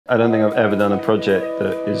I don't think I've ever done a project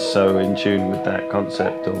that is so in tune with that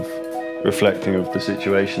concept of reflecting of the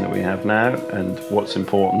situation that we have now and what's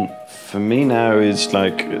important. For me now is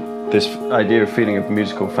like this idea of feeling of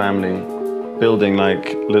musical family, building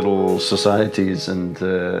like little societies and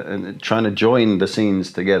trying to join the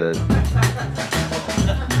scenes together.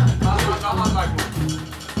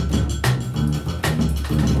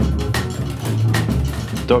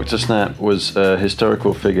 Dr. Snap was a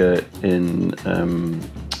historical figure in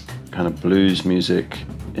kind of blues music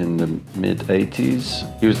in the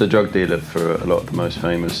mid-80s. He was the drug dealer for a lot of the most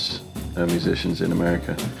famous musicians in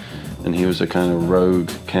America. And he was a kind of rogue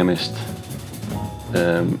chemist,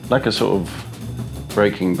 like a sort of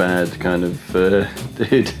Breaking Bad kind of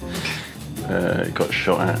dude. He got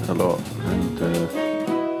shot at a lot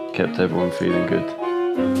and kept everyone feeling good.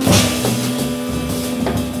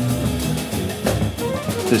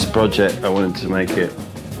 This project, I wanted to make it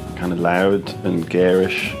kind of loud and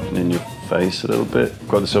garish and in your face a little bit. I've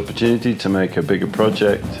got this opportunity to make a bigger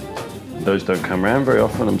project. Those don't come around very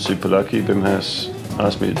often. I'm super lucky. BIMHUIS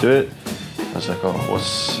asked me to do it. I was like,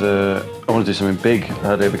 oh, I want to do something big.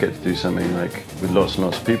 How'd I ever get to do something like with lots and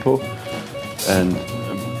lots of people? And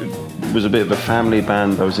it was a bit of a family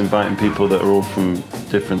band. I was inviting people that are all from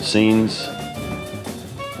different scenes.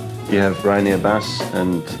 You have Reinier Baas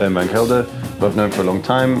and Gelder, who I've known for a long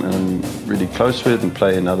time and I'm really close with and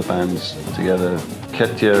play in other bands together.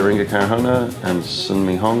 Ketija Ringa Karahona and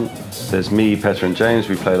Sunmi Hong. There's me, Petter and James,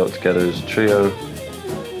 we play a lot together as a trio.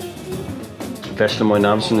 Veslemøy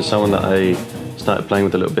Narveson is someone that I started playing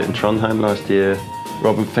with a little bit in Trondheim last year.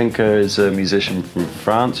 Fincker is a musician from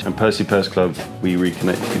France, and Percy Pursglove we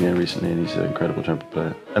reconnected again recently and he's an incredible trumpet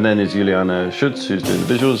player. And then there's Juliane Schütz, who's doing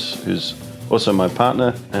the visuals, who's also my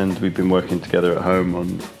partner, and we've been working together at home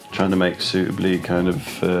on trying to make suitably kind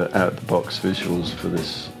of out-the-box visuals for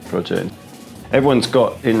this project. Everyone's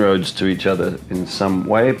got inroads to each other in some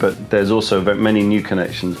way, but there's also many new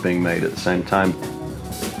connections being made at the same time.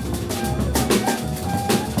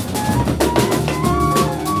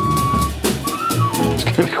 It's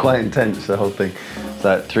going to be quite intense, the whole thing. It's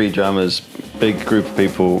like 3 drummers, big group of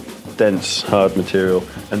people, dense, hard material,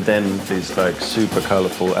 and then these like super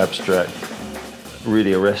colourful, abstract,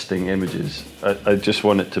 really arresting images. I just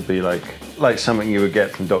want it to be like something you would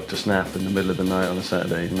get from Dr. Snap in the middle of the night on a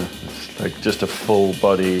Saturday, you know? It's like just a full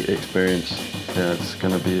body experience. Yeah, it's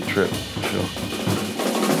gonna be a trip for sure.